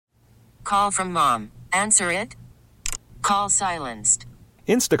Call from mom. Answer it. Call silenced.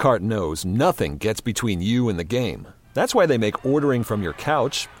 Instacart knows nothing gets between you and the game. That's why they make ordering from your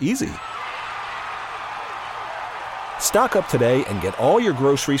couch easy. Stock up today and get all your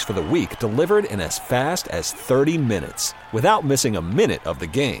groceries for the week delivered in as fast as 30 minutes without missing a minute of the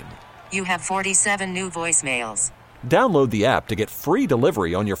game. You have 47 new voicemails. Download the app to get free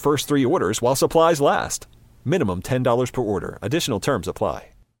delivery on your first 3 orders while supplies last. Minimum $10 per order. Additional terms apply.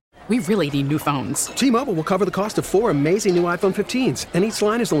 We really need new phones. T-Mobile will cover the cost of 4 amazing new iPhone 15s, and each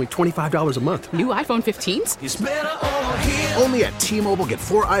line is only $25 a month. New iPhone 15s? It's better over here. Only at T-Mobile, get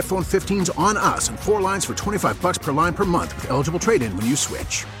 4 iPhone 15s on us and 4 lines for $25 per line per month with eligible trade-in when you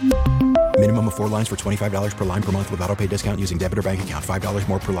switch. Minimum of 4 lines for $25 per line per month with autopay discount using debit or bank account. $5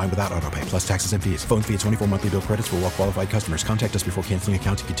 more per line without autopay, plus taxes and fees. Phone fee at 24 monthly bill credits for well-qualified customers. Contact us before canceling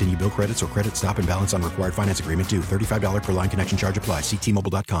account to continue bill credits or credit stop and balance on required finance agreement due. $35 per line connection charge applies. See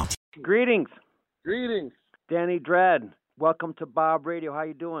T-Mobile.com. Greetings. Greetings. Danny Dredd. Welcome to Bob Radio. How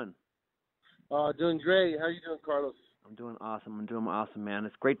you doing? Doing great. How you doing, Carlos? I'm doing awesome, man.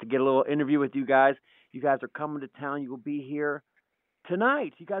 It's great to get a little interview with you guys. You guys are coming to town. You will be here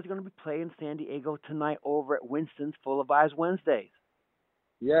tonight. You guys are going to be playing San Diego tonight over at Winston's Full of Vibes Wednesdays.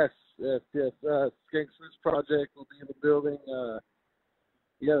 Yes. Skank Fruits Project will be in the building.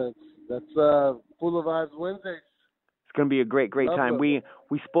 That's Full of Vibes Wednesdays. It's going to be a great time. Lovely.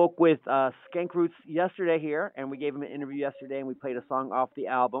 We spoke with Skank Roots yesterday here, and we gave him an interview yesterday, and we played a song off the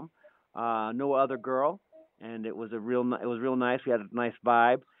album, No Other Girl, and it was real nice. We had a nice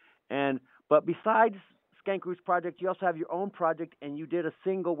vibe, but besides Skank Roots Project, you also have your own project, and you did a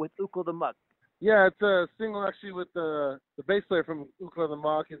single with Uko the Muck. Yeah, it's a single actually with the bass player from Uko the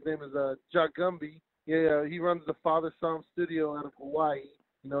Muck. His name is Jack Gumby. Yeah, he runs the Father Psalm Studio out of Hawaii.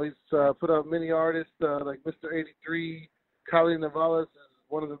 You know, he's put out many artists like Mr. 83, Kylie Navalas is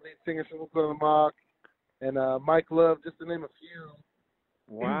one of the lead singers from Uko the Muck, and Mike Love, just to name a few.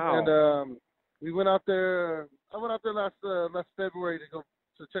 Wow. And we went out there. I went out there last February to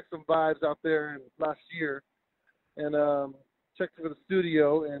check some vibes out there last year, and checked for the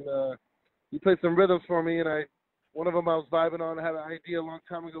studio, and he played some rhythms for me, and one of them I was vibing on. I had an idea a long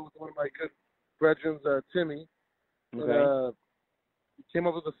time ago with one of my good brethren, Timmy, Okay. and came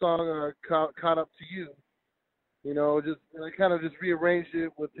up with a song "Caught Up to You." You know, and I kind of just rearranged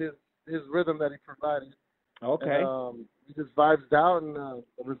it with his rhythm that he provided. Okay. And, he just vibes out, and the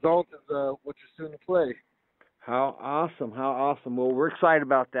result is what you're soon to play. How awesome. Well, we're excited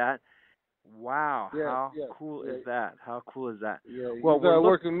about that. Wow. Yeah, How yeah, cool yeah. is that? How cool is that? Yeah, Well, he's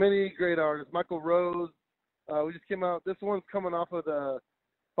worked with many great artists. Michael Rose. We just came out. This one's coming off of the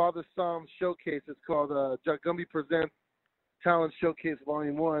Father Psalm Showcase. It's called Jack Gumby Presents Talent Showcase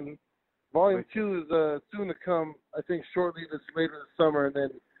Volume 1. Volume 2 is soon to come, I think shortly later this summer, and then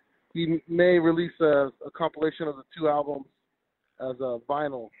he may release a compilation of the 2 albums as a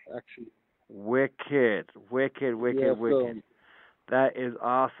vinyl, actually. Wicked. Yeah, so, That is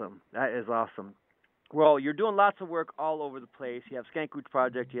awesome. Well, you're doing lots of work all over the place. You have Skank Roots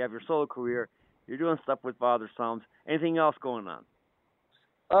Project. You have your solo career. You're doing stuff with Father Psalms. Anything else going on?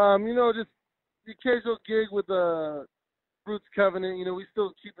 Just the occasional gig with Roots Covenant. You know, we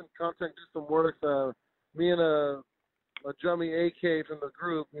still keep in contact, do some work. Me and a drummy AK from the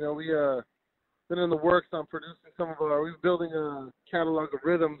group, you know, we been in the works on producing we're building a catalog of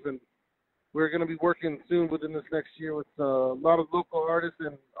rhythms, and we're going to be working soon within this next year with a lot of local artists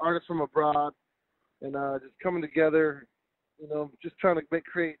and artists from abroad, and just coming together, you know, just trying to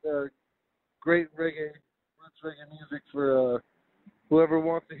create great roots reggae music for whoever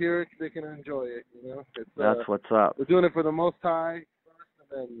wants to hear it. They can enjoy it, you know. That's what's up. We're doing it for the Most High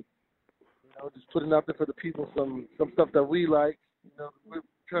first, and then, you know, just putting out there for the people some stuff that we like. You know, we're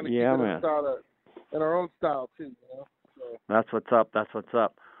trying to keep it in our own style too, you know. So, That's what's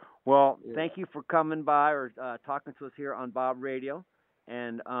up. Well, Thank you for coming by or talking to us here on Bob Radio,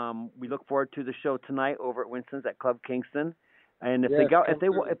 and we look forward to the show tonight over at Winston's at Club Kingston. And if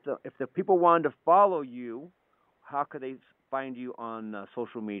the people wanted to follow you, how could they find you on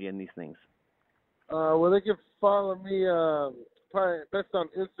social media and these things? Well, they can follow me probably best on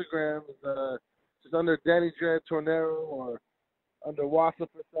Instagram, just under Danny Dredd Tornero or under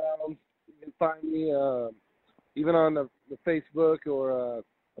Wassifer Sounds. You can find me even on the Facebook, or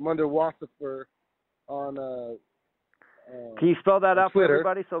I'm under Wassifer on Can you spell that out for Twitter.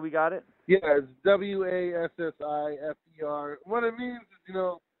 everybody so we got it? Yeah, it's Wassifer. What it means is, you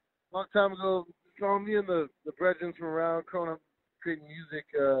know, a long time ago, me and the brethren from around growing up creating music,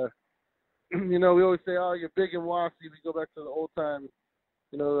 you know, we always say, oh, you're big in Wasi. We go back to the old time,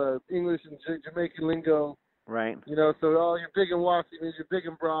 you know, English and Jamaican lingo. Right. You know, so all you're big and wassy means you're big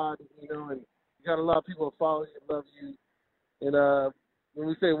and broad, you know, and you got a lot of people that follow you and love you. And when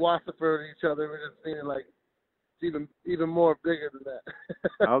we say Wassifer to each other, we're just meaning like it's even more bigger than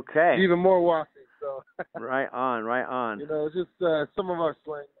that. Okay. Even more wassy. So. Right on. You know, it's just some of our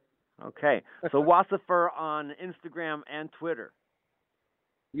slang. Okay. So Wassifer on Instagram and Twitter.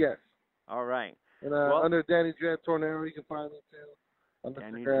 Yes. All right. And under Danny Dread Tornero, you can find me too. On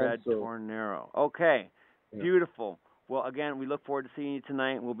Danny Instagram, Dread Tornero. Okay. Yeah. Beautiful. Well, again, we look forward to seeing you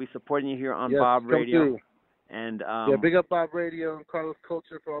tonight. We'll be supporting you here on yes, Bob Radio. Through. And big up Bob Radio and Carlos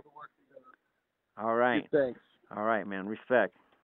Culture for all the work you do. All right. Thanks. All right, man. Respect.